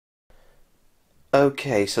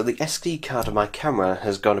Okay, so the SD card of my camera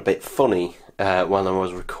has gone a bit funny while I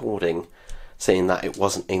was recording, saying that it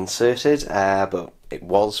wasn't inserted, but it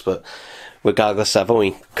was. But regardless, I've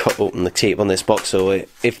only cut open the tape on this box, so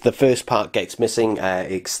if the first part gets missing,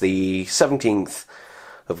 it's the 17th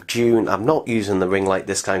of June. I'm not using the ring light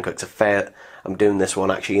this time because it's a fair. I'm doing this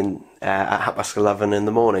one actually at 11:30 in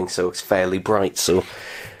the morning, so it's fairly bright. So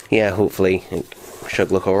yeah, hopefully it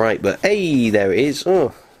should look alright. But hey, there it is.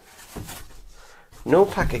 Oh. No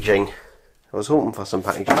packaging. I was hoping for some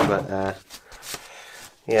packaging, but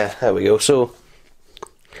yeah, there we go. So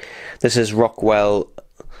this is Rockwell.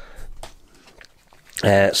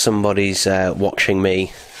 Somebody's watching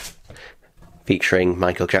me, featuring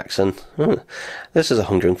Michael Jackson. This is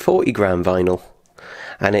 140 gram vinyl,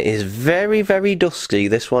 and it is very, very dusty.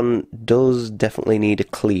 This one does definitely need a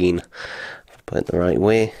clean. Put it the right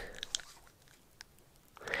way.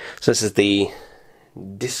 So this is the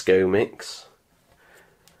disco mix.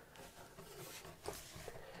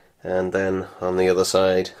 And then on the other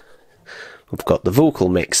side we've got the vocal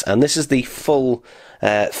mix, and this is the full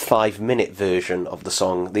 5-minute version of the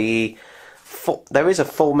song. There is a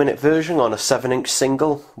 4-minute version on a 7-inch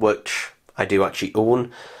single, which I do actually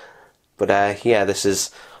own, but yeah, this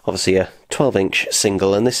is obviously a 12-inch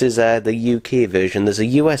single, and this is the UK version. There's a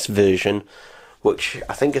US version which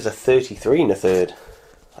I think is a 33 1/3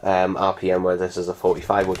 RPM, where this is a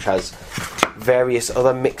 45, which has various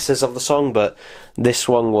other mixes of the song, but this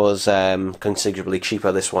one was considerably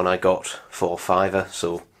cheaper. This one I got for £5,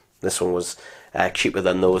 so this one was cheaper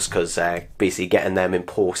than those, because basically getting them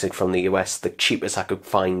imported from the US, the cheapest I could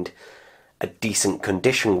find a decent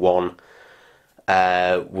condition one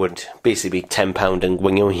would basically be £10, and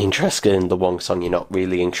when you're only interested in the one song, you're not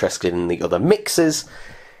really interested in the other mixes.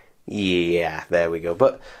 Yeah, there we go.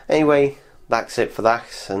 But anyway, that's it for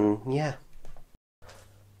that, and yeah.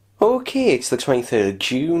 Okay, it's the 23rd of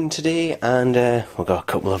June today, and we've got a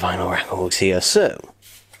couple of vinyl records here. So,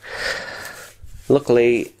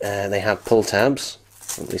 luckily they have pull tabs,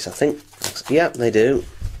 at least I think. Yeah, they do.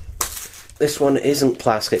 This one isn't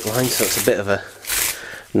plastic lined, so it's a bit of a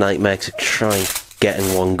nightmare to try get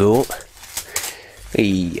in one go.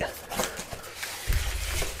 Hey.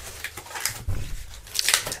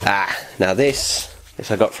 Now this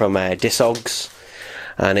I got from Discogs,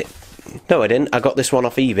 and it. No, I didn't. I got this one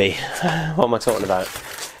off eBay. What am I talking about?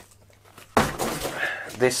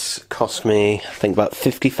 This cost me, I think, about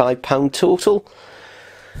 £55 total.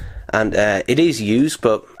 And it is used,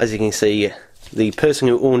 but as you can see, the person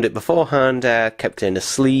who owned it beforehand kept it in a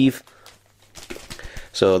sleeve.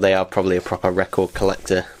 So they are probably a proper record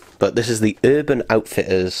collector. But this is the Urban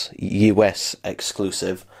Outfitters US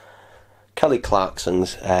exclusive. Kelly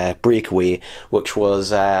Clarkson's Breakaway, which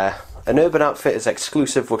was an Urban Outfitters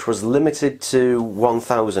exclusive, which was limited to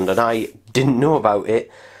 1,000, and I didn't know about it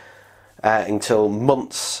until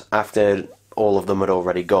months after all of them had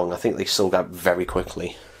already gone. I think they sold out very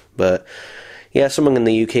quickly. But yeah, someone in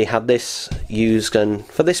the UK had this used, and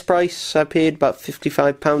for this price I paid about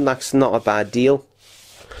 £55. That's not a bad deal,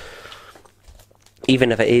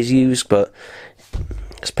 even if it is used, but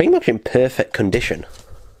it's pretty much in perfect condition.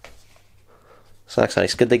 So that's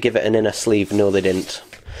nice. Did they give it an inner sleeve? No, they didn't.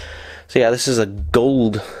 So yeah, this is a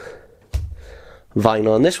gold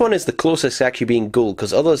vinyl, and this one is the closest to actually being gold,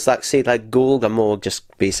 because others that say like gold are more just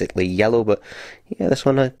basically yellow, but yeah, this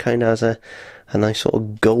one kind of has a nice sort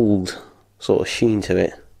of gold sort of sheen to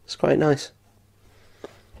it. It's quite nice.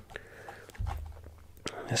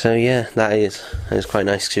 So yeah, that is quite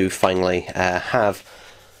nice to finally have.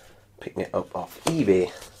 Picking it up off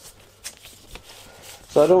eBay.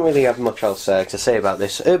 So I don't really have much else to say about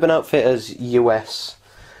this. Urban Outfitters US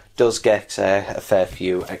does get a fair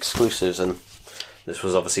few exclusives, and this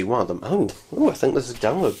was obviously one of them. Oh, I think there's a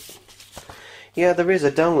download. Yeah, there is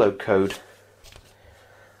a download code.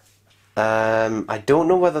 I don't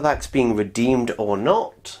know whether that's being redeemed or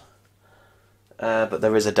not, but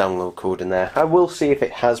there is a download code in there. I will see if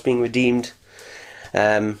it has been redeemed.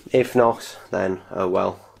 If not, then oh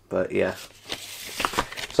well. But yeah.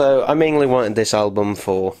 So I mainly wanted this album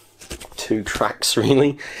for 2 tracks,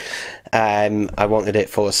 really. I wanted it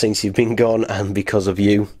for Since You've Been Gone and Because of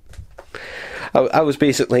You. I was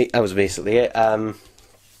basically it.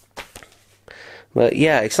 But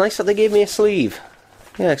yeah, it's nice that they gave me a sleeve.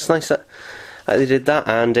 Yeah, it's nice that they did that,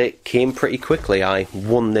 and it came pretty quickly. I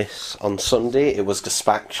won this on Sunday. It was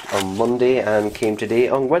dispatched on Monday and came today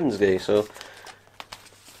on Wednesday. So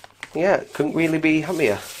yeah, couldn't really be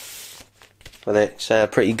happier. But it's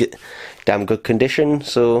pretty good, damn good condition,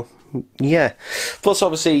 so yeah. Plus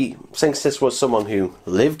obviously, since this was someone who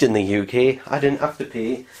lived in the UK, I didn't have to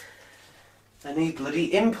pay any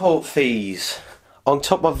bloody import fees. on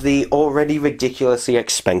top of the already ridiculously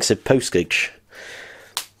expensive postage.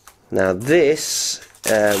 Now this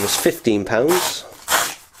was £15.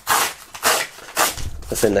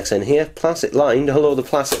 That's index in here, plastic lined, although the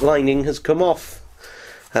plastic lining has come off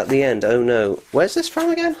at the end. Oh no. Where's this from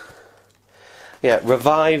again? Yeah,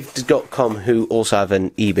 revived.com, who also have an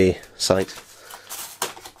eBay site.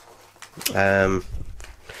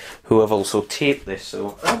 Who have also taped this,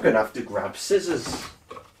 so I'm gonna have to grab scissors.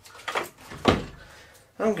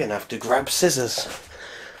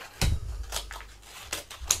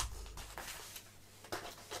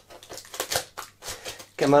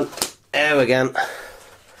 Come on, there we go.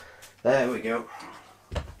 There we go.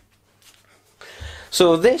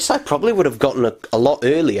 So this I probably would have gotten a lot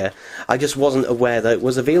earlier. I just wasn't aware that it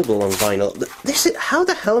was available on vinyl. This is, how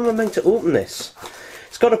the hell am I meant to open this?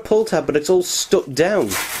 It's got a pull tab, but it's all stuck down.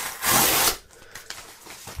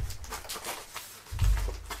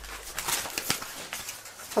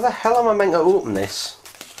 How the hell am I meant to open this?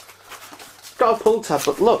 It's got a pull tab,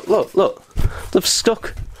 but look. They've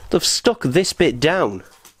stuck this bit down.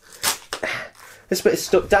 This bit is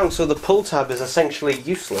stuck down, so the pull tab is essentially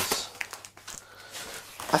useless.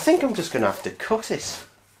 I think I'm just going to have to cut it.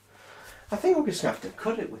 I think I'm just going to have to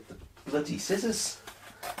cut it with the bloody scissors.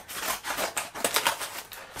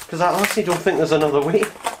 Because I honestly don't think there's another way.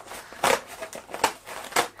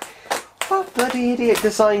 What bloody idiot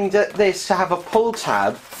designed this to have a pull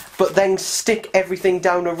tab, but then stick everything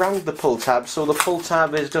down around the pull tab, so the pull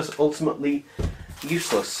tab is just ultimately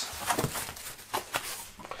useless.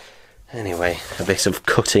 Anyway, a bit of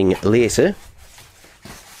cutting later.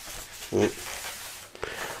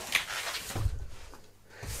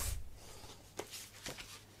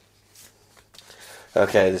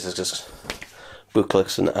 Okay, this is just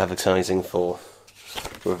booklets and advertising for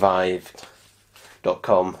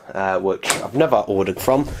revived.com, which I've never ordered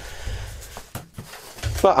from,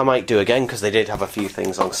 but I might do again because they did have a few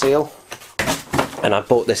things on sale. And I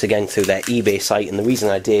bought this again through their eBay site, and the reason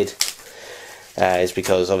I did is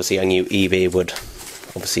because obviously I knew eBay would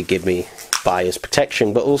obviously give me buyer's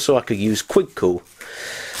protection, but also I could use Quidco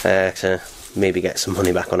to maybe get some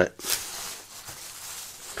money back on it.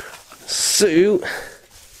 So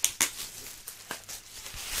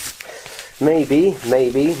maybe.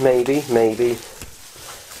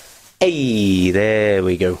 Hey, there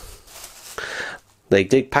we go. They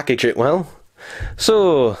did package it well.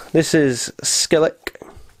 So this is Skillet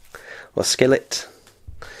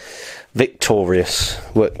Victorious,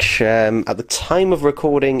 which at the time of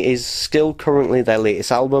recording is still currently their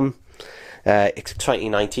latest album. It's a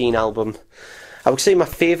 2019 album. I would say my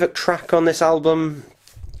favourite track on this album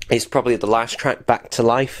is probably the last track, Back to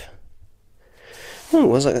Life. Oh, what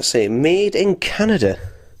was I going to say? Made in Canada.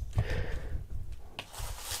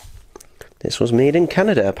 This was made in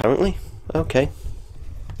Canada, apparently. Okay.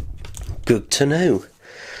 Good to know.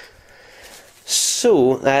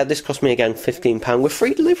 So, this cost me again £15 with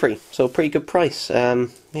free delivery, so a pretty good price.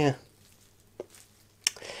 Yeah.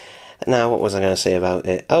 Now, what was I going to say about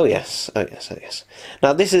it? Oh yes.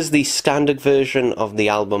 Now, this is the standard version of the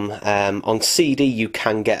album. On CD, you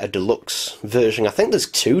can get a deluxe version. I think there's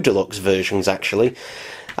two deluxe versions, actually.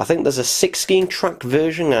 I think there's a 16-track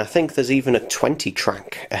version, and I think there's even a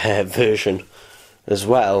 20-track version as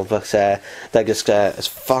well. But they're just, as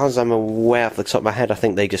far as I'm aware off the top of my head, I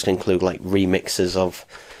think they just include like remixes of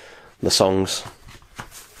the songs.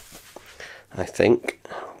 I think.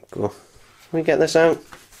 Go. Let me get this out.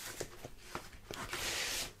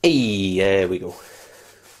 Hey, there we go.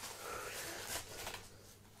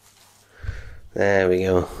 There we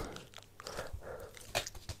go.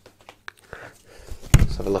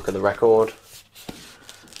 Let's have a look at the record.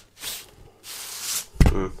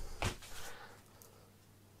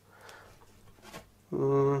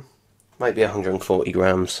 Might be 140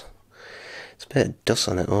 grams. It's a bit of dust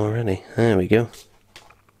on it already. There we go.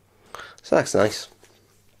 So that's nice.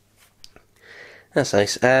 That's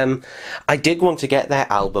nice. I did want to get their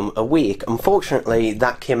album Awake. Unfortunately,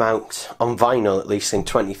 that came out on vinyl, at least in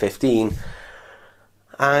 2015,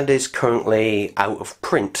 and is currently out of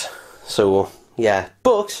print. So, yeah.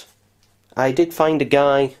 But I did find a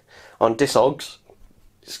guy on Discogs,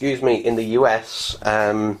 in the US,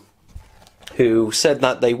 who said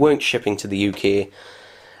that they weren't shipping to the UK,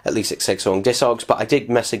 at least it said so on Discogs, but I did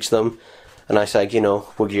message them, and I said, you know,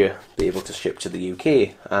 would you be able to ship to the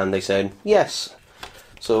UK? And they said, yes.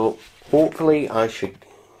 So hopefully I should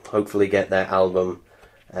get their album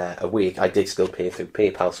Awake. I did still pay through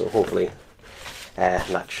PayPal, so hopefully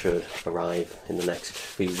that should arrive in the next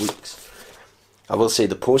few weeks. I will say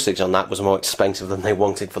the postage on that was more expensive than they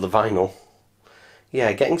wanted for the vinyl.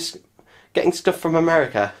 Yeah, getting getting stuff from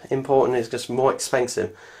America, importing is just more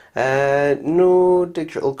expensive. No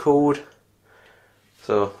digital code,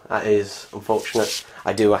 so that is unfortunate.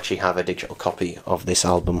 I do actually have a digital copy of this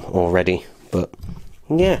album already, but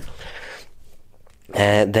yeah.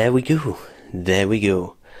 There we go. There we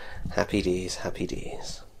go. Happy days, happy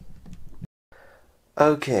days.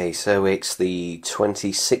 Okay, so it's the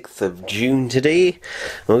 26th of June today.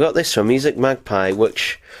 And we got this from Music Magpie,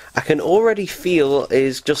 which I can already feel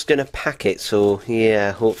is just going to pack it, so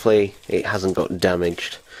yeah, hopefully it hasn't got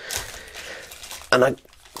damaged. And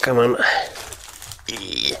come on.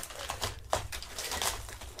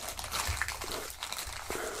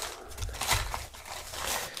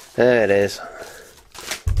 There it is.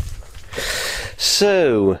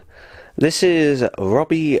 So, this is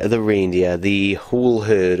Robbie the Reindeer, the whole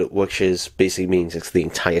herd, which is basically means it's the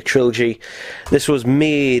entire trilogy. This was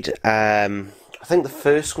made, I think the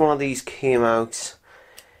first one of these came out,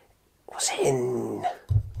 was it in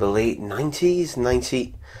the late 90s,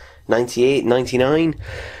 98, 99?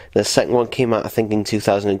 The second one came out I think in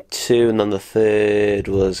 2002, and then the third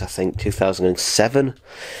was I think 2007.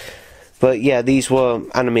 But yeah, these were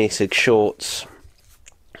animated shorts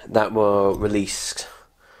that were released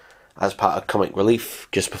as part of Comic Relief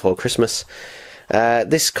just before Christmas.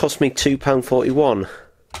 This cost me £2.41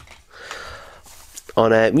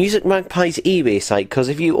 on Music Magpie's eBay site, because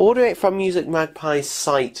if you order it from Music Magpie's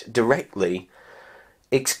site directly,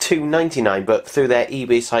 it's £2.99, but through their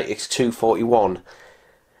eBay site it's £2.41.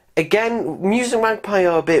 Again, Music Magpie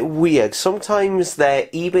are a bit weird. Sometimes their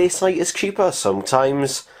eBay site is cheaper,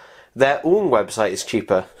 sometimes their own website is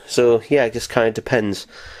cheaper. So yeah, it just kind of depends.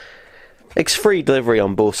 It's free delivery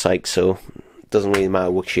on both sites, so it doesn't really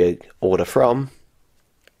matter which you order from.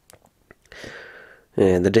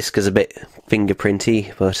 Yeah, the disc is a bit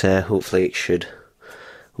fingerprinty, but hopefully it should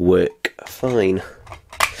work fine.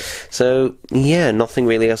 So yeah, nothing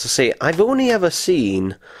really else to say. I've only ever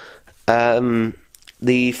seen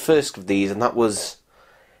the first of these, and that was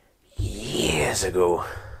years ago.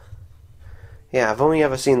 Yeah, I've only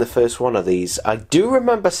ever seen the first one of these. I do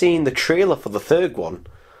remember seeing the trailer for the third one.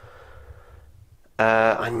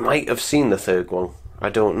 I might have seen the third one. I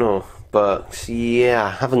don't know, but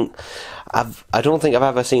yeah, I don't think I've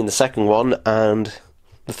ever seen the second one, and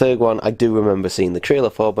the third one I do remember seeing the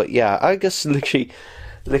trailer for. But yeah, I just literally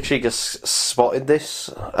just spotted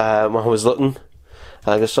this when I was looking.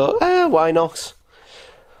 I just thought, why not?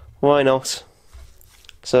 Why not?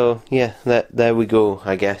 So yeah, there we go,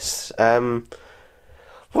 I guess.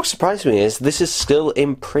 What surprised me is this is still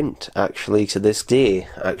in print, actually, to this day.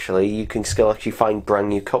 Actually, you can still actually find brand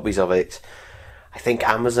new copies of it. I think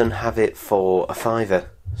Amazon have it for a £5.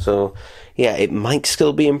 So yeah, it might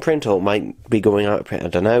still be in print, or it might be going out of print, I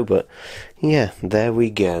don't know, but yeah, there we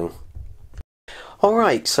go.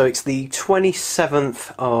 Alright, so it's the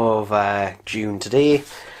 27th of June today,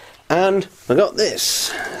 and I got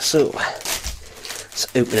this. So let's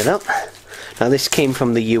open it up. Now this came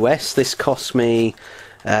from the US. This cost me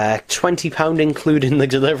 £20 including the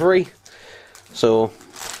delivery, so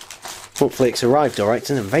hopefully it's arrived alright.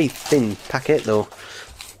 It's in a very thin packet though.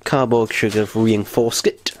 Cardboard should have reinforced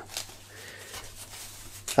it.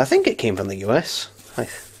 I think it came from the US. I'm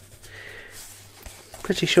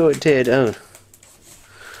pretty sure it did. Oh,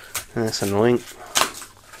 that's annoying.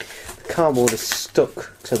 The cardboard is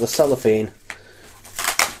stuck to the cellophane.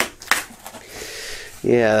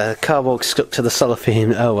 Yeah, the cardboard stuck to the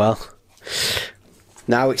cellophane. Oh well.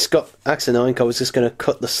 Now it's got, that's annoying, I was just going to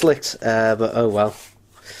cut the slit, but oh well.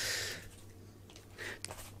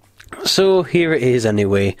 So here it is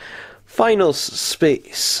anyway. Final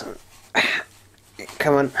space.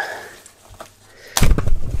 Come on.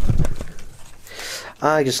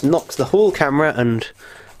 I just knocked the whole camera and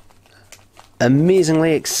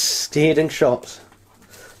amazingly it stayed in shot.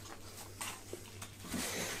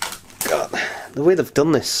 God, the way they've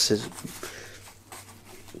done this is...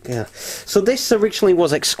 Yeah. So this originally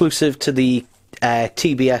was exclusive to the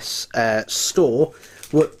TBS store,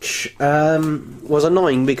 which was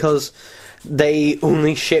annoying because they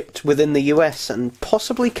only shipped within the US and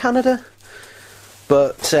possibly Canada.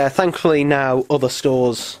 But thankfully now other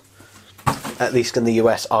stores, at least in the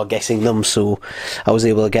US, are getting them, so I was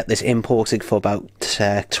able to get this imported for about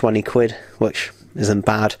 20 quid, which isn't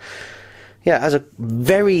bad. Yeah, it has a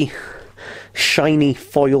very shiny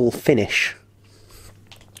foil finish,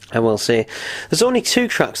 I will say. There's only 2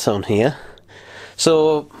 tracks on here,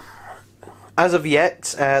 so as of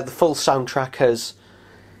yet, the full soundtrack has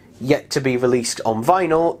yet to be released on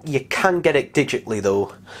vinyl. You can get it digitally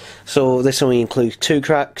though, so this only includes 2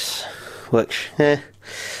 tracks, which,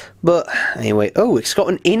 but anyway. Oh, it's got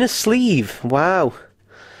an inner sleeve, wow.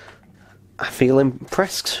 I feel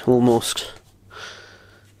impressed, almost.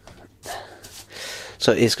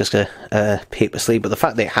 So it is just a paper sleeve, but the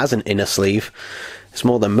fact that it has an inner sleeve, it's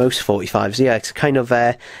more than most 45s. Yeah, it's kind of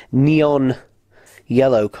a neon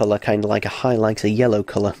yellow colour, kind of like a highlighter yellow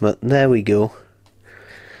colour, but there we go.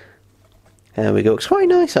 There we go. It's quite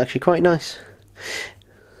nice, actually, quite nice.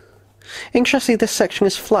 Interestingly, this section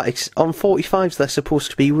is flat. It's, on 45s they're supposed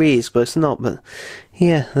to be raised, but it's not. But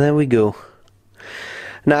yeah, there we go.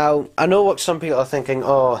 Now, I know what some people are thinking,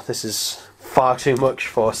 oh, this is far too much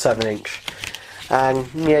for a 7-inch. And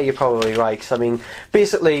yeah, you're probably right. I mean,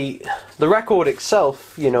 basically, the record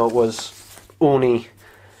itself, you know, was only,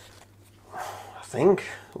 I think,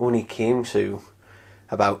 only came to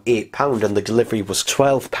about £8, and the delivery was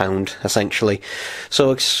 £12, essentially.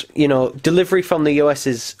 So, it's, you know, delivery from the US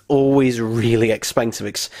is always really expensive.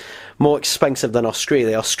 It's more expensive than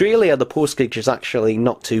Australia. Australia, the postage is actually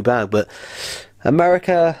not too bad, but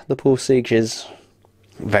America, the postage is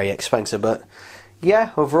very expensive. But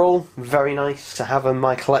yeah, overall, very nice to have in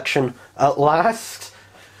my collection at last.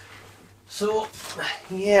 So,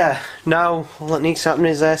 yeah, now what needs to happen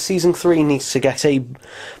is Season 3 needs to get a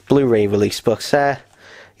Blu-ray release, but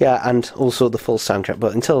yeah, and also the full soundtrack.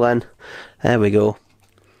 But until then, there we go.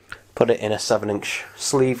 Put it in a 7-inch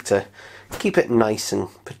sleeve to keep it nice and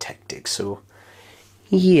protected. So,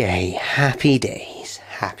 yay, happy days,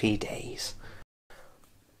 happy days.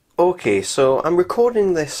 Okay, so I'm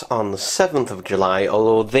recording this on the 7th of July,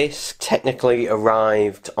 although this technically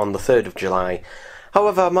arrived on the 3rd of July.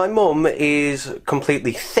 However, my mum is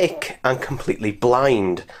completely thick and completely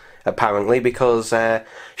blind, apparently, because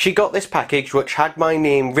she got this package which had my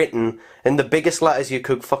name written in the biggest letters you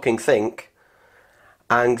could fucking think,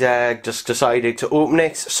 and just decided to open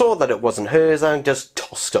it, saw that it wasn't hers, and just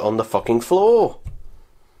tossed it on the fucking floor.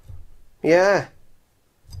 Yeah.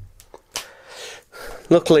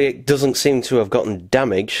 Luckily, it doesn't seem to have gotten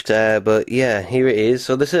damaged, but yeah, here it is.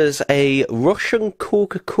 So this is a Russian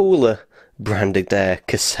Coca-Cola branded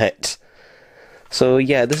cassette. So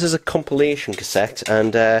yeah, this is a compilation cassette,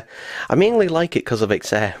 and I mainly like it because of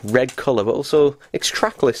its red colour, but also its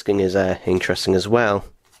track listing is interesting as well.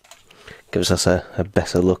 Gives us a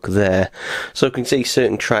better look there. So you can see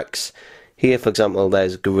certain tracks here, for example,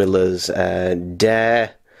 there's Gorillaz,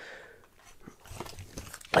 Dare.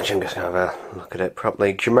 Actually, I'm just going to have a look at it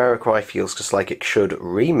properly. Jamiroquai Feels Just Like It Should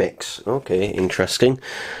remix. Okay, interesting.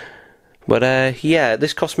 But yeah,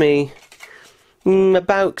 this cost me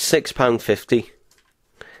about £6.50,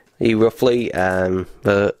 roughly.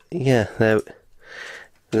 But yeah,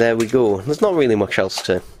 there we go. There's not really much else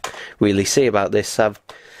to really say about this. I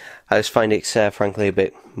just find it, frankly, a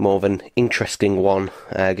bit more of an interesting one,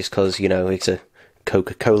 just because, you know, it's a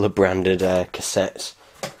Coca-Cola branded cassette.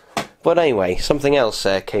 But anyway, something else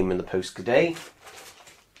came in the post today,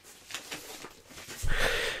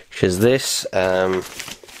 which is this.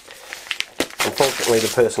 Unfortunately,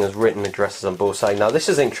 the person has written addresses on both sides. Now, this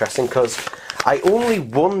is interesting because I only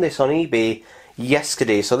won this on eBay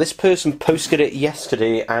yesterday. So this person posted it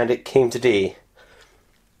yesterday and it came today.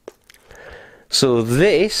 So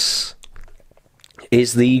this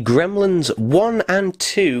is the Gremlins 1 and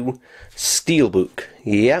 2 Steelbook.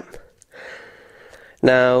 Yep.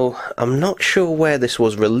 Now, I'm not sure where this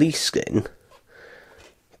was released in.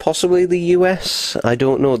 Possibly the US? I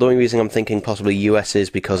don't know. The only reason I'm thinking possibly US is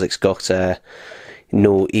because it's got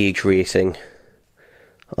no age rating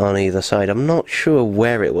on either side. I'm not sure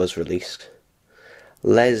where it was released.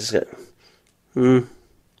 Well,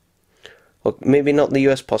 maybe not the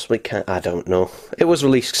US, possibly can. I don't know. It was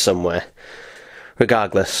released somewhere.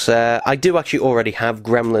 Regardless, I do actually already have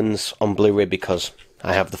Gremlins on Blu-ray because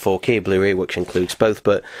I have the 4K Blu-ray, which includes both.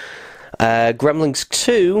 But Gremlins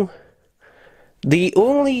 2, the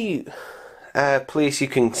only place you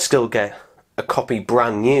can still get a copy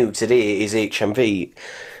brand new today is HMV,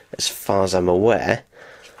 as far as I'm aware,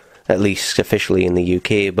 at least officially in the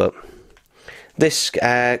UK. But this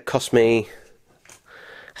cost me,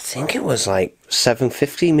 I think it was like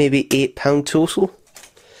 £7.50, maybe £8 total.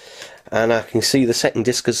 And I can see the second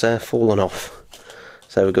disc has fallen off.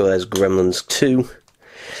 So there we go, there's Gremlins 2.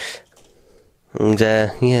 And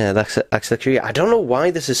yeah, that's actually, I don't know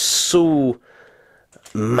why this is so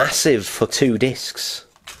massive for 2 discs.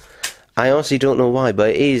 I honestly don't know why, but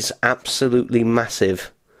it is absolutely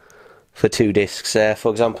massive for 2 discs.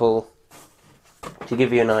 For example, to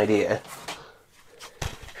give you an idea,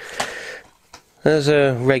 there's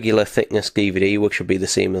a regular thickness DVD, which would be the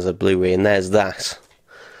same as a Blu-ray, and there's that.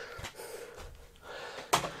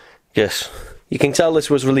 Yes, you can tell this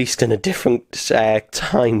was released in a different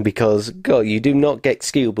time because, God, you do not get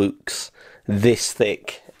steelbooks this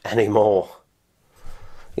thick anymore.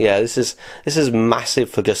 Yeah, this is massive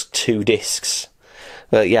for just 2 discs.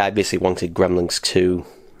 But yeah, I basically wanted Gremlins 2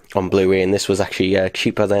 on Blu-ray, and this was actually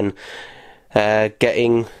cheaper than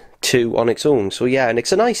getting 2 on its own. So yeah, and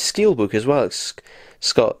it's a nice steelbook as well.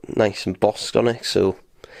 It's got nice embossed on it, so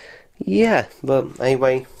yeah. But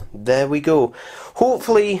anyway, there we go.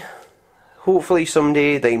 Hopefully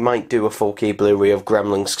someday they might do a 4K Blu-ray of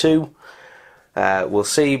Gremlins 2. We'll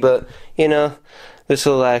see, but you know, this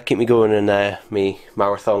will keep me going in me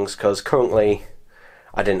marathons, because currently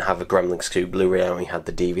I didn't have a Gremlins 2 Blu-ray, I only had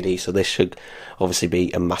the DVD, so this should obviously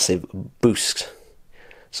be a massive boost.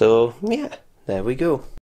 So yeah, there we go.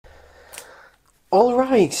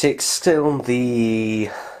 Alright, it's still the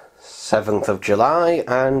 7th of July,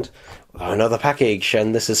 and another package,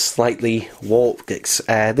 and this is slightly warped.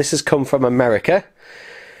 This has come from America,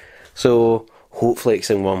 so hopefully it's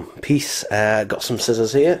in one piece. Got some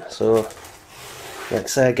scissors here, so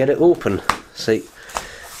let's get it open. See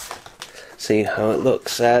how it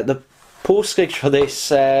looks. The postage for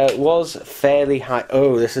this was fairly high.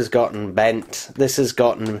 Oh, this has gotten bent. This has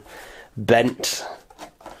gotten bent.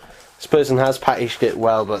 This person has packaged it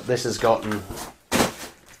well, but this has gotten...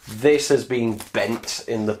 This has been bent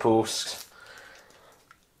in the post.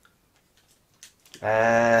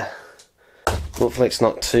 Hopefully it's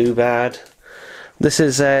not too bad. This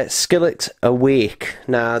is Skillet Awake.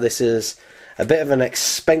 Now this is a bit of an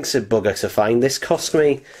expensive bugger to find. This cost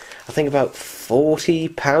me, I think, about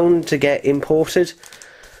 £40 to get imported.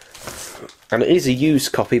 And it is a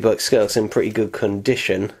used copy, but still it's in pretty good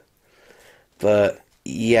condition. But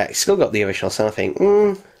yeah, it's still got the original sound. I think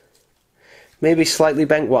maybe slightly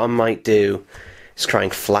bent. What I might do is try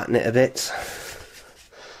and flatten it a bit.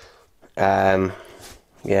 Yeah,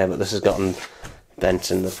 but this has gotten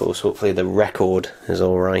bent in the post. Hopefully the record is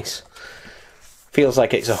alright. Feels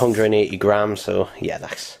like it's 180 grams, so yeah,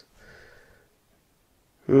 that's...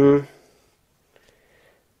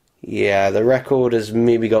 Yeah, the record has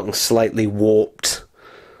maybe gotten slightly warped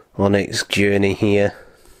on its journey here.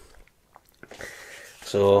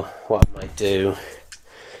 So what I might do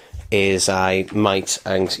is I might,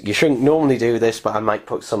 and you shouldn't normally do this, but I might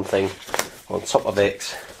put something on top of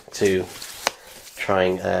it to try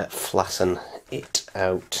and flatten it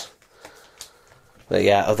out. But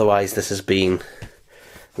yeah, otherwise this has been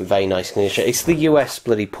very nice condition. It's the US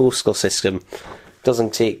bloody postal system.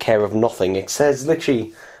 Doesn't take care of nothing. It says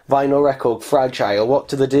literally vinyl record fragile. What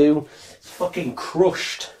do they do? It's fucking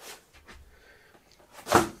crushed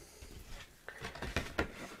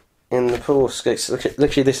in the post. It's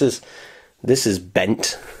literally this is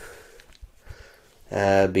bent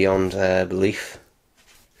beyond belief.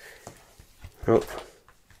 Oh.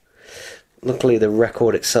 Luckily the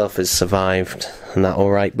record itself has survived and that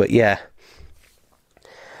alright, but yeah.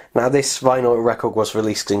 Now this vinyl record was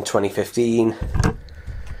released in 2015,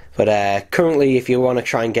 but currently if you want to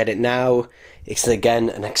try and get it now, it's again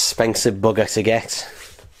an expensive bugger to get.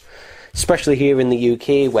 Especially here in the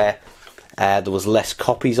UK, where there was less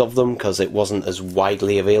copies of them because it wasn't as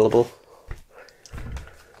widely available.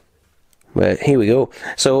 But here we go.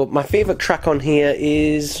 So my favourite track on here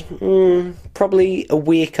is probably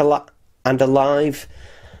Awake and Alive,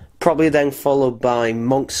 probably then followed by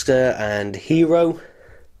Monster and Hero.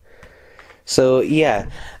 So yeah,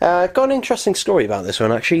 got an interesting story about this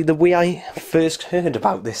one actually. The way I first heard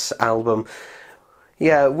about this album,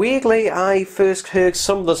 yeah, weirdly I first heard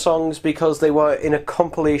some of the songs because they were in a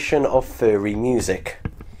compilation of furry music.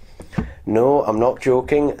 No, I'm not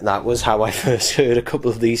joking, that was how I first heard a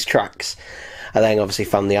couple of these tracks. I then obviously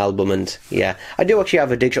found the album, and yeah, I do actually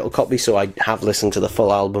have a digital copy, so I have listened to the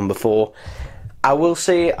full album before. I will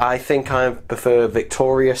say I think I prefer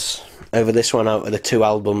Victorious over this one out of the 2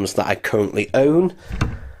 albums that I currently own.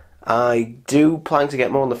 I do plan to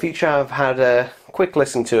get more in the future. I've had a quick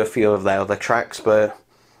listen to a few of their other tracks, but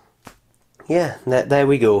yeah, there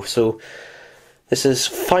we go. So this has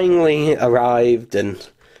finally arrived, and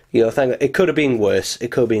you know, it could have been worse.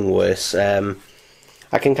 It could have been worse. I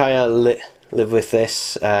can kind of live with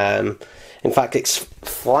this. In fact, it's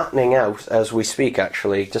flattening out as we speak.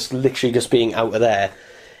 Actually, literally just being out of there,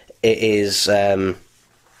 it is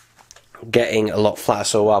getting a lot flatter.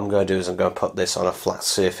 So what I'm going to do is I'm going to put this on a flat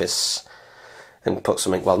surface and put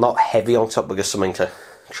something, well, not heavy on top, but just something to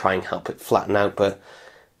try and help it flatten out. But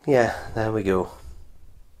yeah, there we go.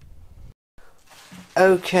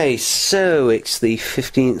 Okay, so it's the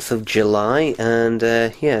 15th of July, and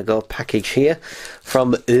yeah, I got a package here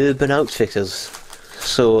from Urban Outfitters.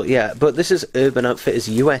 So yeah, but this is Urban Outfitters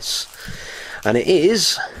US, and it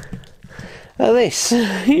is this.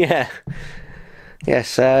 Yeah.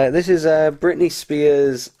 Yes, this is Britney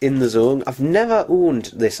Spears' In the Zone. I've never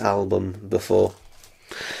owned this album before.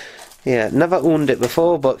 Yeah, never owned it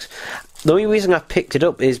before, but the only reason I picked it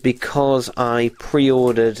up is because I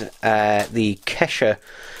pre-ordered the Kesha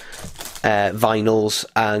vinyls,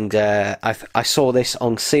 and I saw this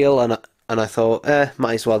on sale, and I thought,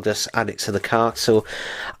 might as well just add it to the cart. So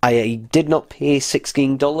I did not pay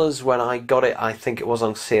 $16 when I got it. I think it was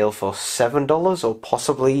on sale for $7 or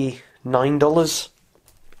possibly $9.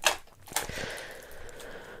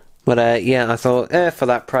 But yeah, I thought, for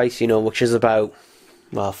that price, you know, which is about,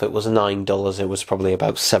 well, if it was $9, it was probably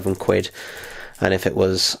about £7. And if it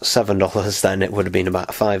was $7, then it would have been about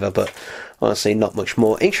a fiver, but honestly, not much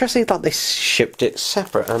more. Interesting that they shipped it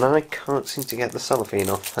separate, and I can't seem to get the cellophane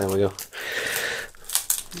off. There we go.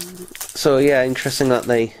 So yeah, interesting that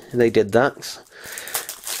they did that.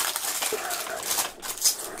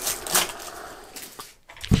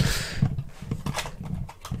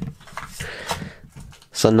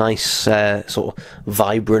 It's a nice sort of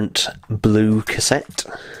vibrant blue cassette.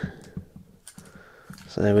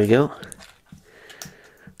 So there we go.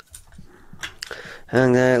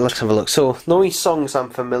 And let's have a look. So the only songs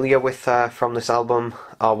I'm familiar with from this album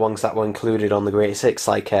are ones that were included on the Greatest Hits,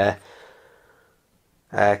 like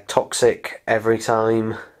Toxic, Every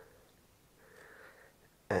Time,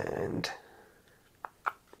 and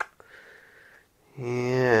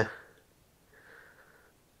yeah,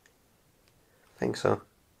 I think so.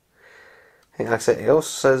 I think that's it. It also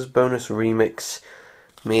says bonus remix,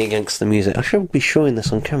 Me Against the Music. I should be showing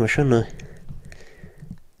this on camera, shouldn't I?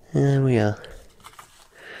 There we are.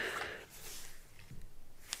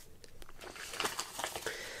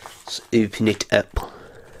 Let's open it up.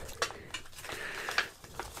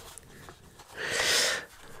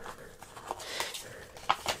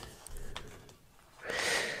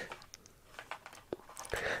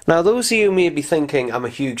 Now, those of you who may be thinking I'm a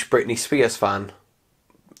huge Britney Spears fan,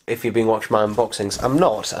 if you've been watching my unboxings, I'm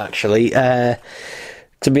not, actually. To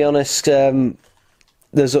be honest,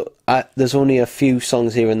 there's only a few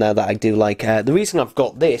songs here and there that I do like. The reason I've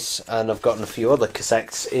got this, and I've gotten a few other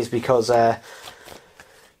cassettes, is because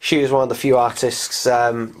she is one of the few artists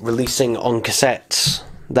releasing on cassettes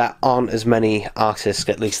that aren't as many artists,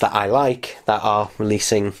 at least that I like, that are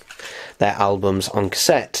releasing their albums on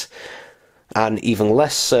cassette, and even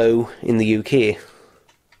less so in the UK.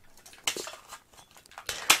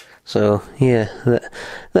 So yeah,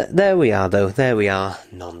 there we are though, there we are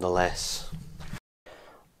nonetheless.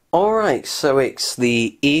 Alright, so it's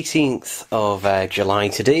the 18th of July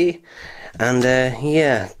today, and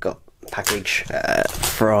yeah, got a package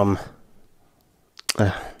from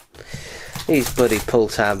these bloody pull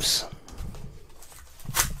tabs.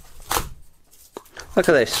 Look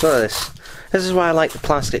at this, look at this. This is why I like the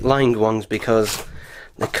plastic lined ones, because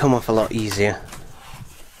they come off a lot easier.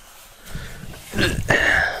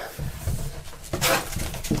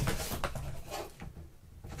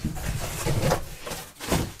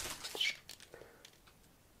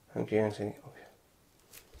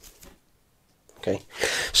 Okay,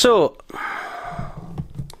 so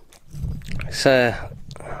let's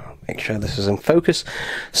make sure this is in focus.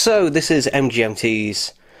 So this is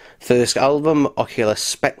MGMT's first album, Ocular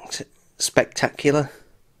Spectacular,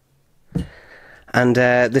 and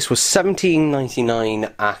this was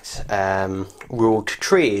 $17.99 at Rogue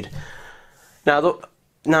Trade.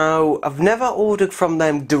 Now, I've never ordered from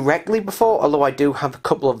them directly before, although I do have a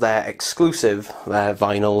couple of their exclusive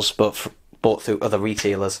vinyls, but bought through other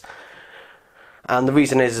retailers. And the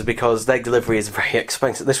reason is because their delivery is very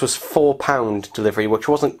expensive. This was £4 delivery, which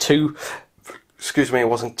wasn't too, excuse me, it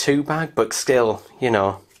wasn't too bad, but still, you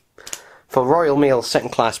know, for Royal Mail second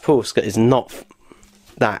class post, it is not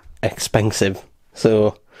that expensive.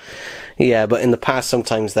 So yeah, but in the past,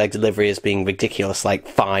 sometimes their delivery has been ridiculous, like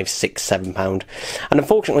 £5, £6, £7. And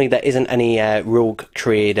unfortunately, there isn't any Rogue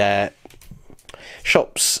Trade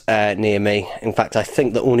shops near me. In fact, I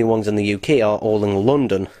think the only ones in the UK are all in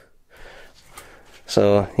London.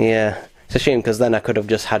 So yeah, it's a shame, because then I could have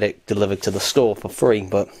just had it delivered to the store for free,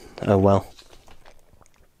 but oh well.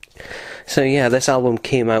 So yeah, this album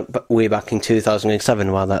came out way back in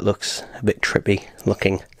 2007. Wow, that looks a bit trippy,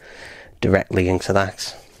 looking directly into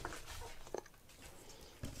that.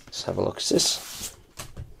 Let's have a look at this.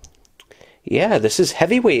 Yeah, this is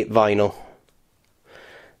heavyweight vinyl.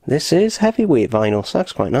 This is heavyweight vinyl, so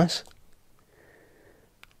that's quite nice.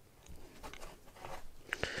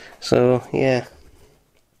 So, yeah.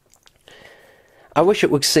 I wish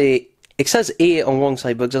it would say, it says A on one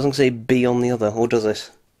side, but it doesn't say B on the other, or does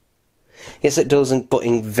it? Yes, it doesn't, but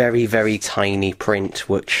in very, very tiny print,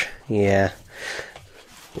 which, yeah,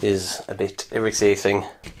 is a bit irritating.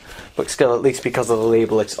 But still, at least because of the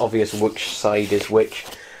label, it's obvious which side is which.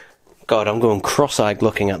 God, I'm going cross-eyed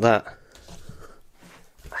looking at that.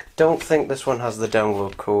 I I don't think this one has the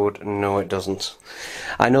download code. No, it doesn't.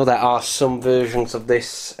 I know there are some versions of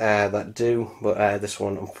this that do, but this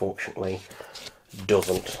one unfortunately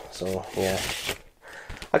doesn't. So yeah,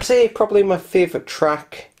 I'd say probably my favourite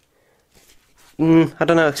track. I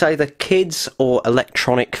don't know. It's either Kids or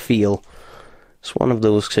Electronic Feel. It's one of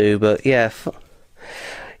those two. But yeah,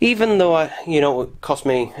 even though it cost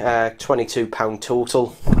me £22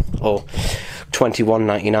 total, or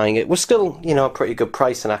 £21.99, it was still a pretty good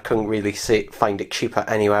price, and I couldn't really find it cheaper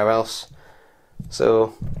anywhere else.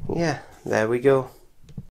 So yeah, there we go.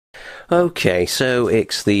 Okay, so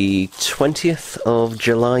it's the 20th of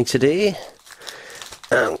July today.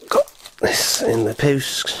 I've got this in the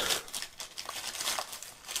post.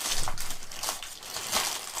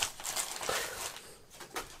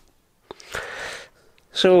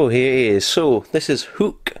 So here it is. So this is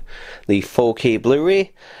Hook, the 4K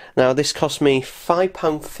Blu-ray. Now this cost me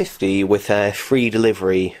 £5.50 with a free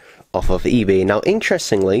delivery off of eBay. Now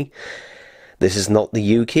interestingly, this is not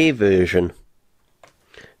the UK version.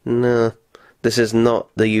 No, this is not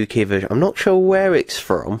the UK version. I'm not sure where it's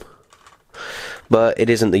from, but it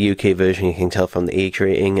isn't the UK version. You can tell from the age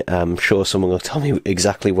rating. I'm sure someone will tell me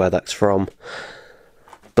exactly where that's from.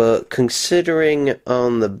 But considering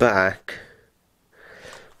on the back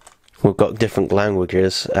we've got different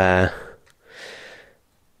languages, don't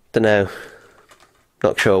know,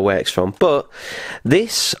 not sure where it's from, but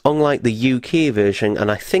this, unlike the UK version,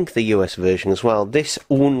 and I think the US version as well, this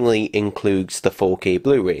only includes the 4K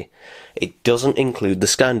Blu-ray. It doesn't include the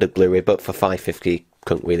standard Blu-ray, but for £5.50,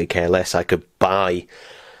 couldn't really care less. I could buy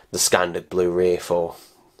the standard Blu-ray for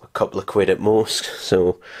a couple of quid at most,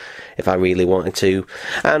 so if I really wanted to.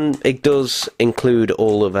 And it does include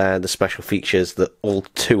all of the special features, all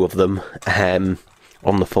two of them, on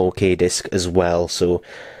the 4K disc as well, so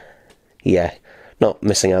yeah, not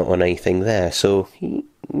missing out on anything there. So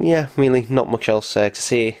yeah, really not much else to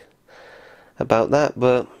say about that,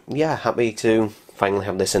 but yeah, happy to finally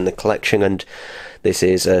have this in the collection, and this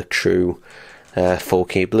is a true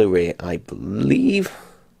 4K Blu-ray, I believe.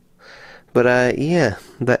 But yeah,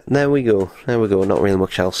 there we go. Not really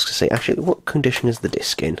much else to say. Actually, what condition is the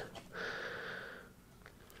disc in?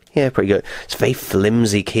 Yeah, pretty good. It's a very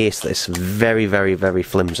flimsy case, this. Very, very, very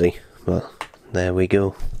flimsy. But there we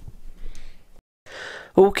go.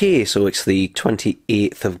 Okay, so it's the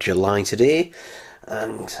 28th of July today,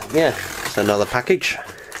 and yeah, it's another package.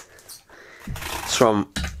 It's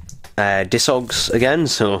from Discogs again,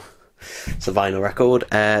 so it's a vinyl record.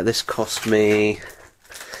 This cost me,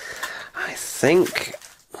 I think,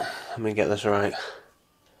 let me get this right,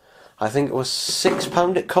 I think it was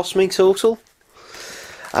 £6 it cost me total,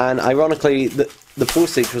 and ironically the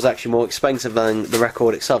postage was actually more expensive than the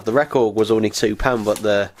record itself. The record was only £2, but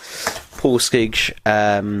the postage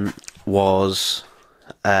was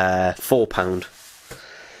 £4,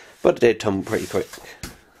 but it did come pretty quick.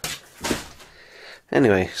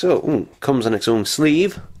 Anyway, so comes in its own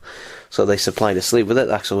sleeve, so they supplied a sleeve with it.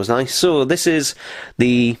 That's always nice. So this is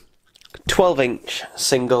the 12-inch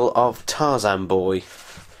single of Tarzan Boy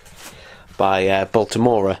by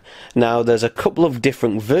Baltimora. Now there's a couple of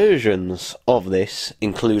different versions of this,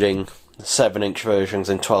 including 7-inch versions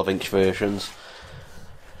and 12-inch versions.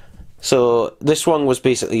 So this one was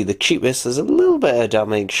basically the cheapest. There's a little bit of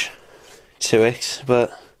damage to it,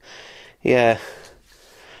 but yeah,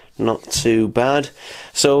 not too bad.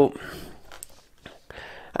 So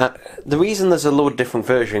the reason there's a load of different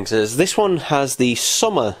versions is this one has the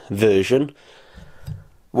summer version,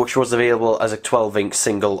 which was available as a 12-inch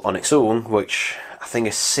single on its own, which I think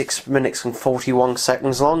is 6 minutes and 41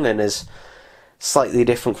 seconds long and is slightly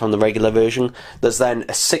different from the regular version. There's then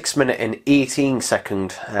a 6 minute and 18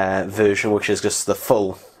 second version, which is just the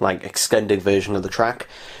full, extended version of the track.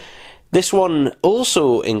 This one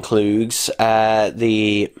also includes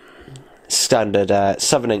the standard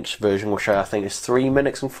 7-inch version, which I think is 3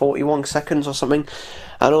 minutes and 41 seconds or something,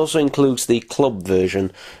 and also includes the club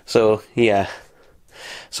version. So yeah,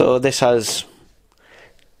 so this has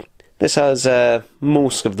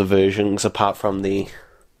most of the versions apart from the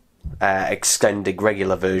extended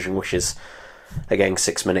regular version, which is again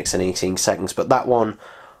 6 minutes and 18 seconds, but that one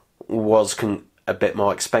was a bit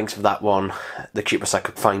more expensive. That one, the cheapest I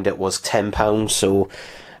could find it was £10, so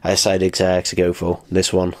I decided to go for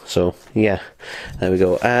this one. So yeah, there we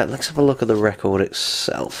go. Let's have a look at the record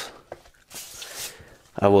itself.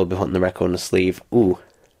 I will be putting the record on the sleeve. Ooh,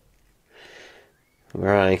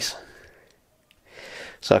 right.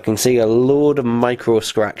 So I can see a load of micro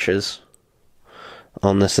scratches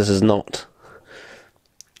on this. This is not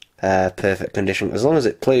perfect condition. As long as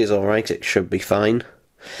it plays alright, it should be fine.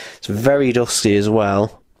 It's very dusty as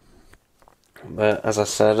well. But as I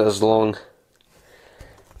said, as long...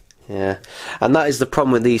 Yeah. And that is the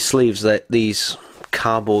problem with these sleeves, that these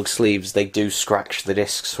cardboard sleeves, they do scratch the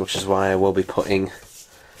discs, which is why I will be putting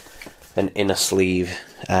an inner sleeve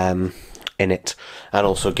in it, and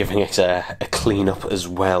also giving it a clean up as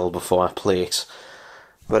well before I play it.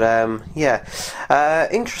 But yeah,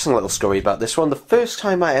 interesting little story about this one. The first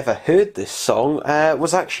time I ever heard this song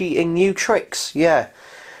was actually in New Tricks. Yeah,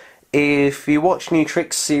 if you watch New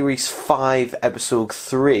Tricks Series 5 Episode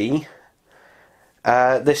 3,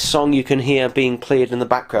 this song you can hear being played in the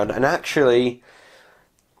background, and actually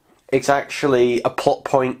it's actually a plot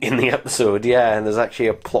point in the episode. Yeah, and there's actually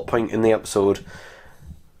a plot point in the episode,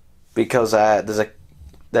 because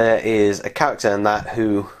there is a character in that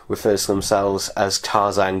who refers to themselves as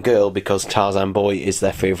Tarzan Girl, because Tarzan Boy is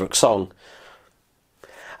their favourite song.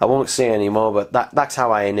 I won't say any more, but that's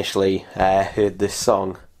how I initially heard this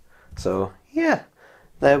song. So yeah,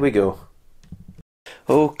 there we go.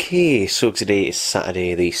 Okay, so today is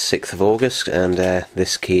Saturday the 6th of August, and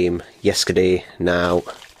this came yesterday. Now,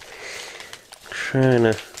 trying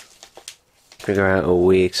to figure out a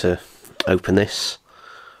way to open this,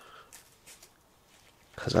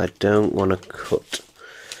 because I don't want to cut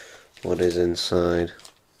what is inside.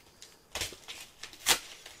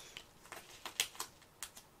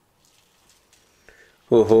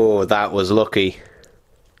 Oh, that was lucky,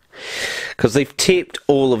 because they've taped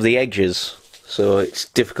all of the edges, so it's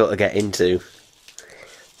difficult to get into.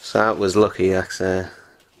 So that was lucky that I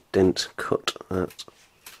didn't cut that.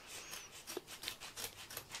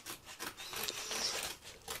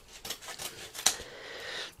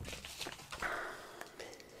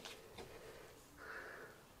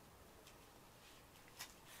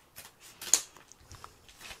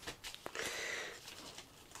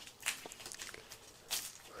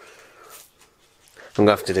 I'm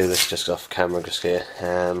going to have to do this just off camera, just here.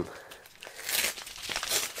 So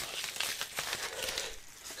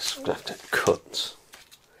I'm going to have to cut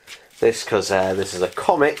this, because this is a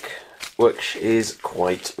comic, which is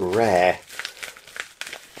quite rare.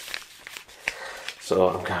 So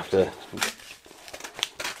I'm going to have to...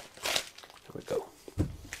 There we go.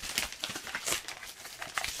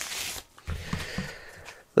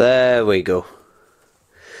 There we go.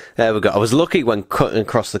 There we go. I was lucky when cutting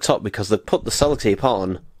across the top, because they put the sellotape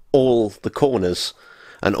on all the corners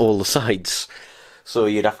and all the sides. So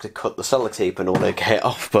you'd have to cut the sellotape in order to get it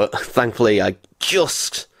off, but thankfully I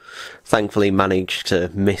just managed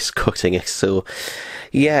to miss cutting it. So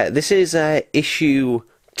yeah, this is issue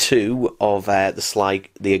 2 of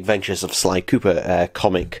the Adventures of Sly Cooper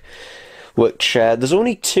comic, which there's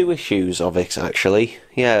only 2 issues of it actually.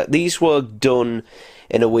 Yeah, these were done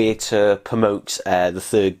in a way to promote the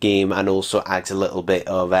 3rd game, and also add a little bit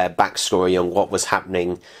of backstory on what was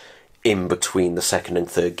happening in between the 2nd and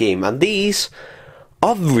 3rd game. And these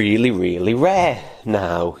are really, really rare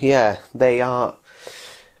now. Yeah, they are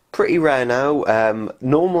pretty rare now.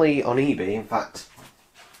 Normally on eBay, in fact,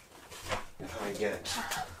 if I get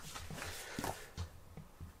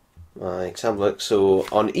my tablet, so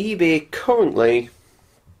on eBay currently,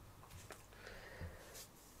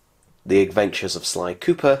 The Adventures of Sly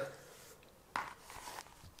Cooper,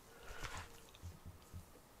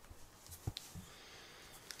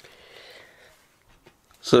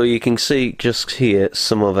 so you can see just here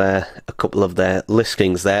some of a couple of their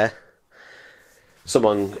listings there.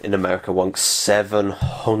 Someone in America wants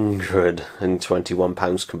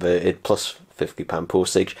 £721 converted, plus £50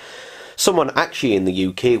 postage. Someone actually in the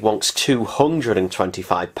UK wants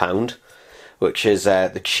 £225, which is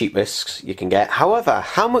the cheapest you can get. However,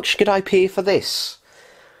 how much did I pay for this?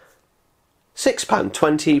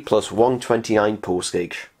 £6.20 plus £1.29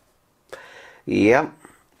 postage. Yep.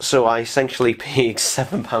 So I essentially paid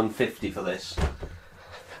 £7.50 for this.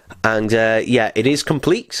 And yeah, it is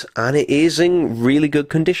complete, and it is in really good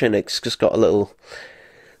condition. It's just got a little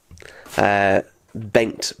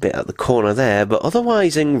bent bit at the corner there, but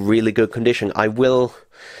otherwise in really good condition. I will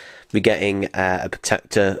be getting a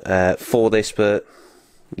protector for this, but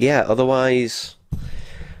yeah, otherwise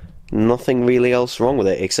nothing really else wrong with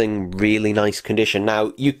it. It's in really nice condition.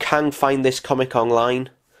 Now, you can find this comic online.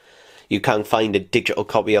 You can find a digital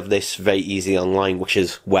copy of this very easily online, which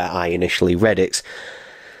is where I initially read it.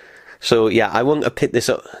 So yeah, I want to pick this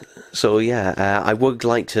up. So yeah, I would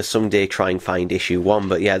like to someday try and find issue 1,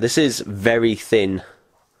 but yeah, this is very thin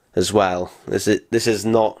as well. This is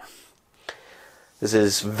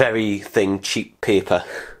very thin, cheap paper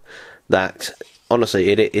that, honestly,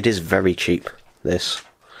 it is very cheap, this.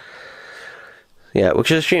 Yeah,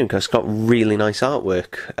 which is a shame, because it's got really nice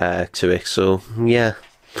artwork to it, so yeah.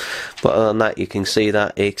 But other than that, you can see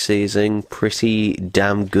that it is in pretty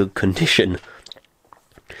damn good condition.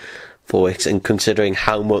 for it, and considering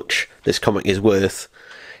how much this comic is worth,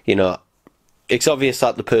 you know, it's obvious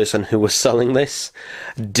that the person who was selling this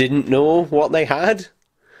didn't know what they had.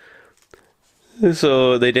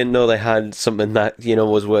 So they didn't know they had something that, you know,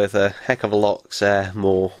 was worth a heck of a lot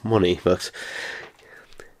more money. But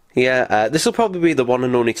yeah, this will probably be the one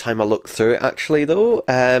and only time I look through it, actually, though.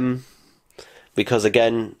 Because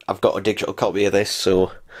again, I've got a digital copy of this,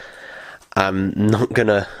 so I'm not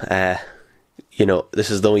gonna, you know, this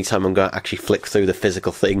is the only time I'm gonna actually flick through the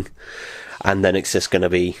physical thing, and then it's just gonna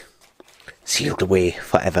be sealed away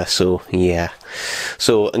forever. So yeah,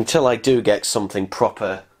 so until I do get something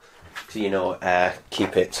proper to, you know,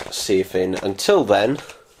 keep it safe in, until then,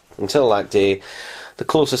 until that day, the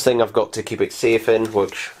closest thing I've got to keep it safe in,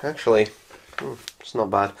 which actually, it's not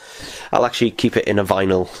bad, I'll actually keep it in a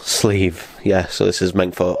vinyl sleeve. Yeah, so this is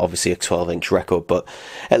meant for obviously a 12-inch record, but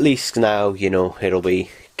at least now, you know, it'll be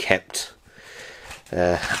kept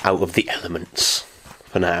out of the elements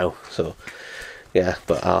for now. So yeah,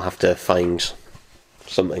 but I'll have to find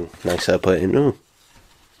something nicer to put in. Oh,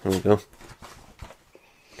 there we go.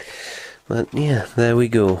 But yeah, there we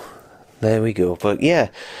go. There we go. But yeah,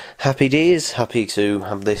 happy days. Happy to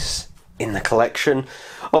have this in the collection.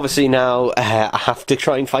 Obviously now I have to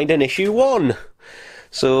try and find an issue 1.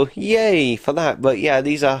 So yay for that. But yeah,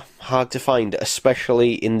 these are hard to find,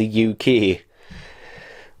 especially in the UK.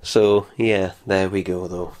 So yeah, there we go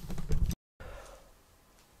though.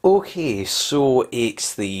 Okay, so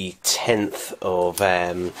it's the 10th of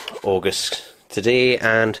August today,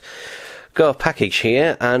 and got a package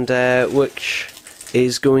here, and which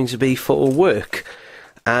is going to be for work.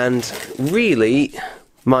 And really,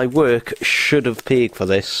 my work should have paid for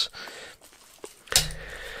this,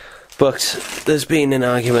 but there's been an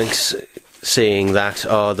argument saying that,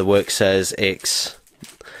 oh, the work says it's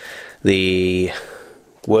the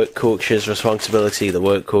work coach's responsibility, the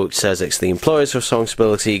work coach says it's the employer's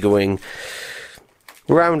responsibility, going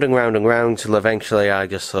round and round and round, till eventually I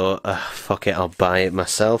just thought, fuck it, I'll buy it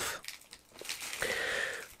myself,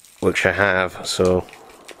 which I have. So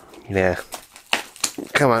yeah,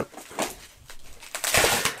 come on.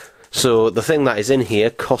 So the thing that is in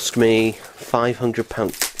here cost me £500.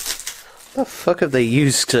 What the fuck have they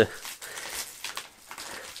used to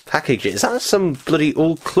package it? Is that some bloody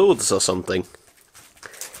old clothes or something?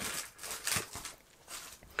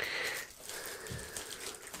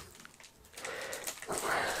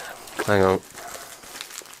 Hang on.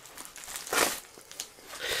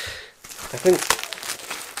 I think...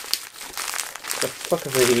 the fuck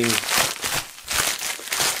have they used?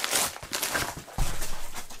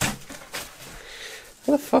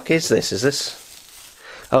 What the fuck is this? Is this...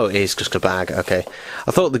 oh, it is just a bag, okay.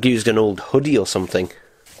 I thought they used an old hoodie or something.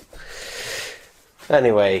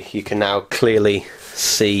 Anyway, you can now clearly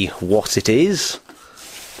see what it is.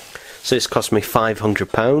 So it's cost me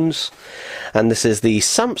 £500, and this is the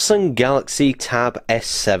Samsung Galaxy Tab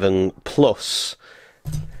S7 Plus.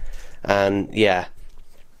 And yeah,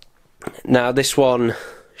 now this one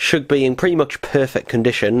should be in pretty much perfect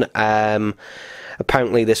condition.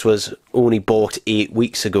 Apparently this was only bought 8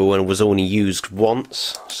 weeks ago and was only used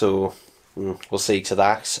once, so we'll see to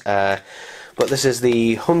that. But this is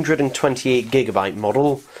the 128GB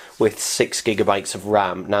model with 6GB of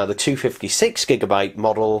RAM. Now the 256GB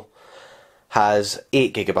model has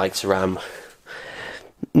 8GB of RAM.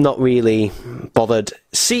 Not really bothered.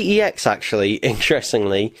 CEX, actually,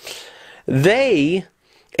 interestingly, they,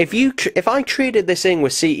 if I traded this in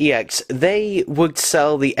with CEX, they would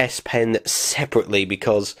sell the S Pen separately,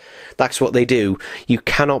 because that's what they do. You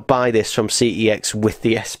cannot buy this from CEX with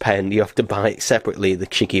the S Pen. You have to buy it separately, the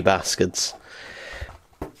cheeky bastards.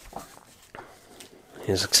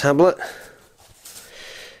 Here's a tablet.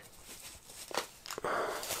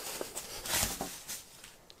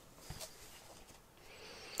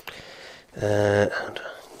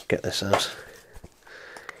 Get this out.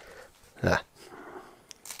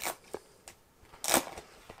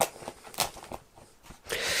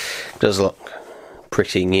 Does look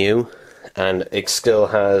pretty new, and it still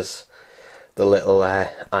has the little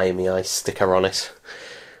IMEI sticker on it.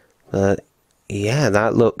 But yeah,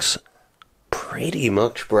 that looks pretty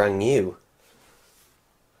much brand new.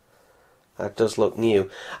 That does look new.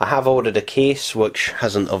 I have ordered a case which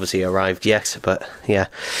hasn't obviously arrived yet, but yeah.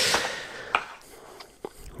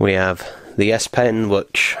 We have the S Pen,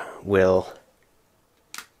 which will,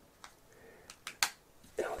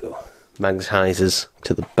 there we go, magnetizes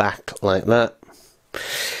to the back like that,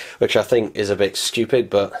 which I think is a bit stupid,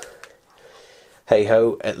 but hey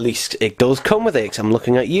ho, at least it does come with it. I'm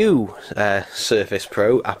looking at you, Surface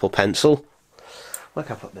Pro Apple Pencil. Look,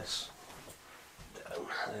 I put this down.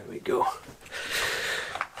 There we go.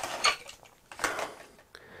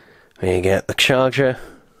 you get the charger,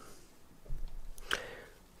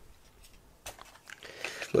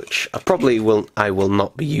 which I will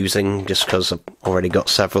not be using just because I've already got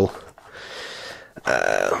several.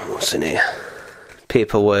 What's in here?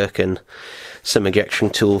 Paperwork and some ejection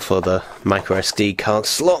tool for the micro SD card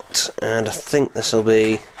slot, and I think this will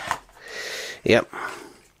be, yep,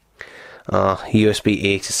 our USB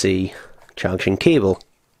A to C charging cable.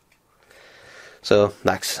 So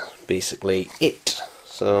that's basically it.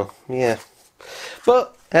 So yeah,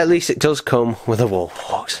 but at least it does come with a wall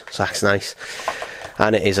box, so that's nice,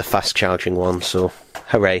 and it is a fast charging one, so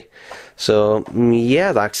hooray. So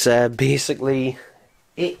yeah, that's basically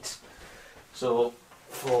it. So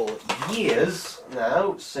for years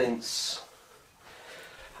now, since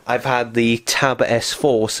I've had the Tab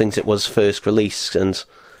S4 since it was first released, and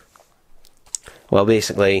well,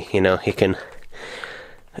 basically, you know, you can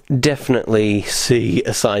definitely see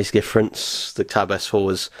a size difference. The Tab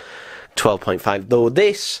S4 is 12.5, though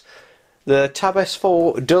the Tab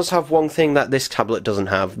S4 does have one thing that this tablet doesn't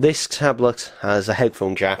have. This tablet has a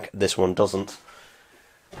headphone jack, this one doesn't,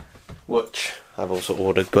 which I've also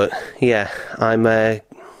ordered. But yeah, I'm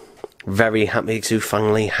very happy to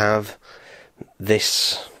finally have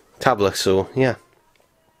this tablet, so yeah.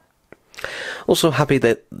 Also happy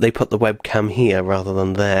that they put the webcam here rather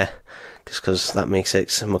than there, just because that makes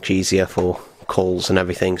it much easier for calls and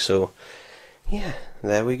everything. So yeah,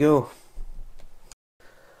 there we go.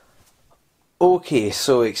 Okay,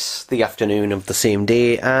 so it's the afternoon of the same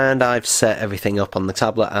day, and I've set everything up on the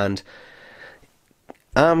tablet, and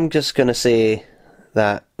I'm just gonna say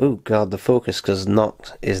that, oh god, the focus is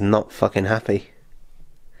not fucking happy.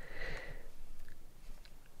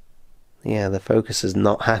 Yeah, the focus is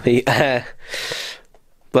not happy.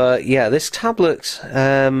 But yeah, this tablet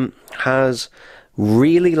has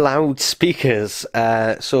really loud speakers.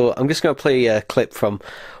 So I'm just going to play a clip from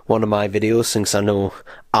one of my videos, since I know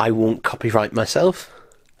I won't copyright myself.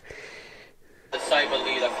 The cyber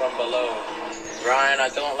leader from below. Ryan, I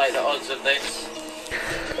don't like the odds of this.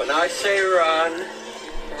 When I say run,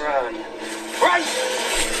 run. Run!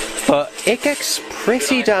 But it gets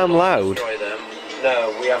pretty damn loud.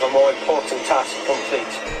 No, we have a more important task to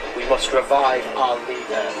complete. We must revive our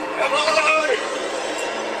leader.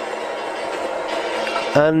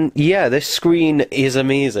 And yeah, this screen is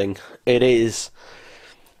amazing. It is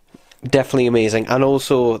definitely amazing. And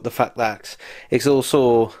also the fact that it's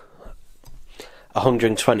also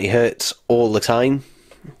 120 Hz all the time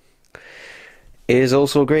is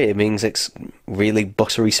also great. It means it's really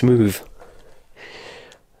buttery smooth.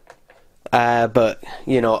 But,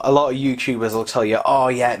 you know, a lot of YouTubers will tell you, oh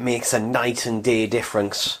yeah, it makes a night and day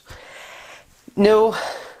difference. No,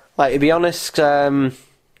 like, to be honest, like,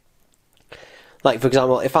 for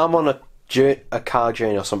example, if I'm on a car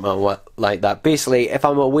journey or something like that, basically, if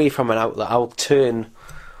I'm away from an outlet, I'll turn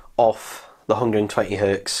off the 120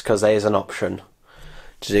 Hz, because there is an option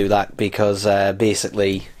to do that, because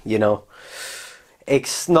basically, you know,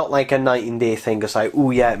 it's not like a night and day thing. It's like,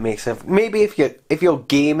 oh yeah, it makes it. Maybe if you're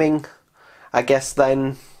gaming, I guess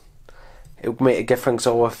then it would make a difference,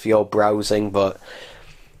 or if you're browsing. But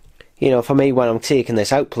you know, for me, when I'm taking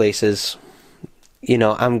this out places, you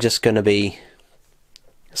know, I'm just gonna be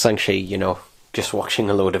essentially, you know, just watching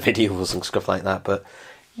a load of videos and stuff like that. But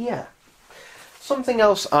yeah, something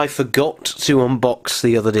else I forgot to unbox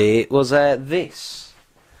the other day was this.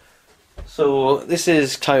 So this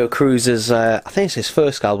is Tayo Cruz's, I think it's his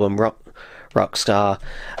first album, Rockstar.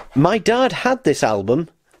 My dad had this album,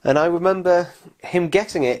 and I remember him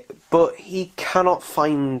getting it, but he cannot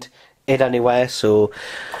find it anywhere. So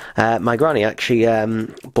my granny actually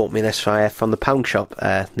bought me this from the pound shop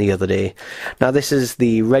the other day. Now this is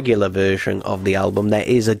the regular version of the album. There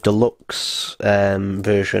is a deluxe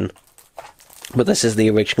version, but this is the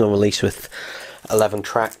original release with 11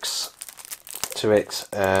 tracks to it.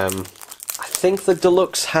 I think the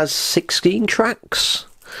deluxe has 16 tracks.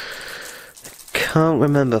 Can't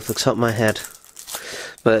remember off the top of my head.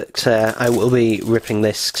 But I will be ripping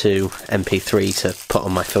this to MP3 to put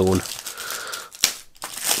on my phone.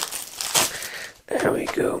 There we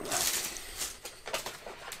go.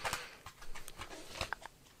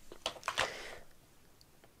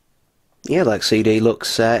 Yeah, that CD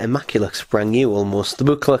looks immaculate, brand new almost. The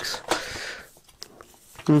booklet.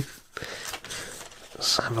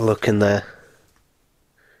 Let's have a look in there.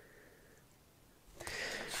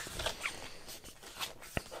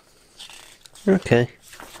 Okay.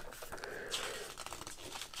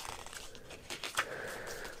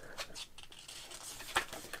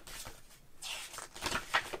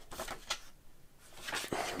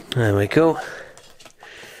 There we go.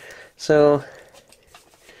 So,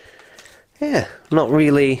 yeah, not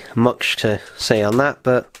really much to say on that,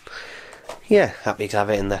 but yeah, happy to have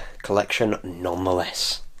it in the collection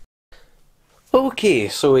nonetheless. Okay,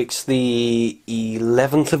 so it's the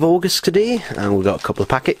 11th of August today, and we've got a couple of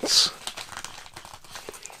packets.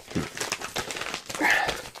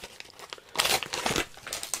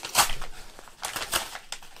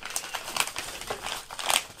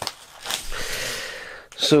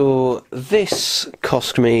 So this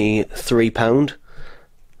cost me £3,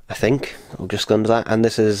 I think, or just under that, and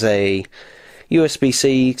this is a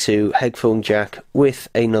USB-C to headphone jack with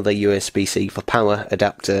another USB-C for power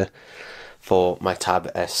adapter for my Tab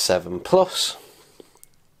S7 Plus.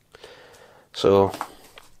 So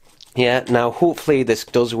yeah, now hopefully this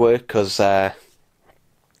does work, because not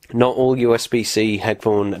all USB-C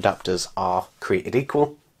headphone adapters are created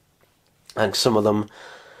equal, and some of them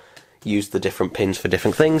use the different pins for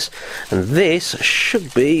different things, and this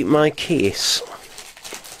should be my case.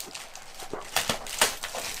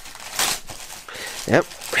 Yep.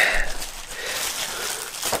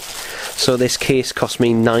 So this case cost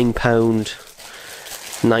me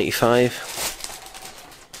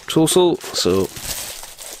 £9.95 total, so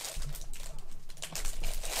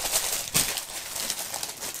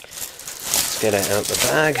let's get it out the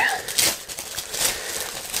bag.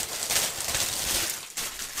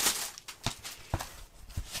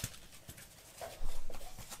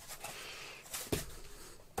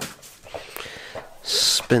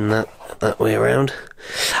 Spin that way around.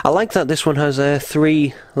 I like that this one has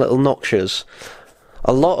 3 little notches.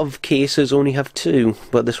 A lot of cases only have 2,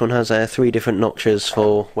 but this one has 3 different notches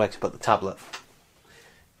for where to put the tablet.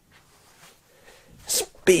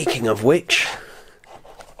 Speaking of which,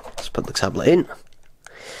 let's put the tablet in.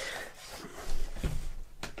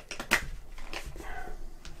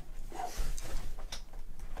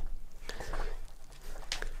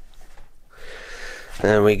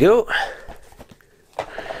 There we go.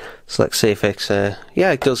 So let's see if it's,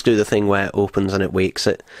 yeah, it does do the thing where it opens and it wakes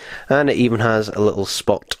it. And it even has a little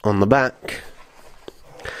spot on the back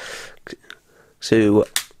to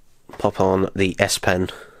pop on the S Pen.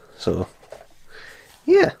 So,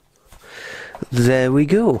 yeah, there we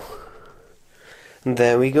go.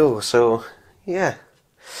 There we go, so, yeah.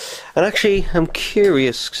 And actually, I'm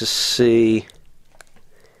curious to see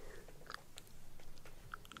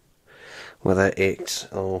whether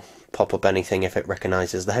it'll pop up anything if it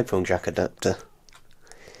recognises the headphone jack adapter.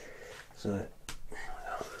 So,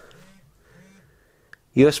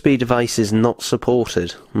 USB device is not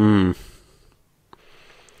supported.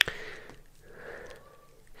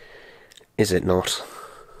 Is it not?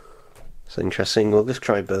 It's interesting. We'll just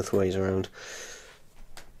try both ways around.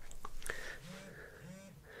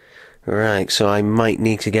 Right, so I might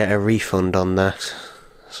need to get a refund on that.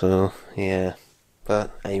 So, yeah.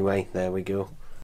 But anyway, there we go.